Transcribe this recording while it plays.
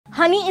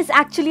Honey is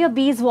actually a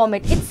bee's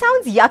vomit. It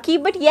sounds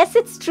yucky, but yes,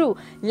 it's true.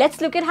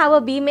 Let's look at how a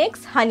bee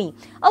makes honey.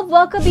 A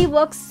worker bee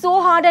works so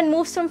hard and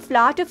moves from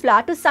flower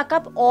to suck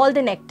up all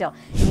the nectar.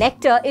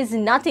 Nectar is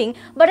nothing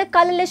but a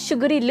colorless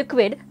sugary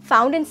liquid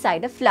found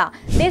inside a flower.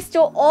 They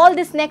store all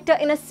this nectar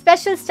in a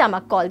special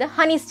stomach called the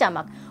honey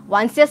stomach.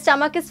 Once their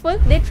stomach is full,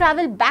 they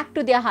travel back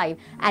to their hive,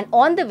 and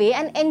on the way,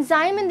 an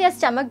enzyme in their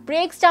stomach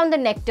breaks down the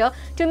nectar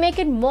to make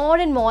it more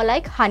and more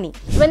like honey.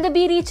 When the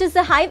bee reaches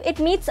the hive, it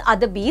meets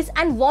other bees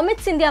and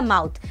vomits in their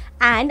mouth,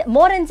 and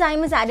more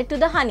enzyme is added to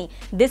the honey.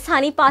 This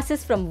honey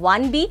passes from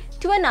one bee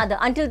to another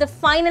until the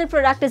final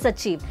product is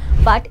achieved.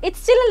 But it's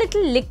still a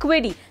little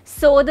liquidy,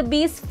 so the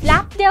bees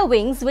flap their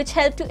wings, which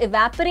help to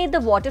evaporate the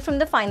water from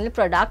the final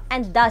product,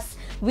 and thus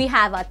we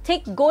have a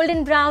thick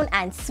golden brown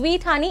and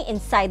sweet honey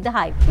inside the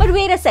hive. But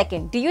wait a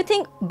second, do you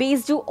think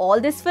bees do all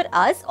this for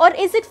us, or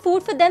is it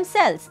food for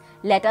themselves?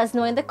 Let us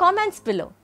know in the comments below.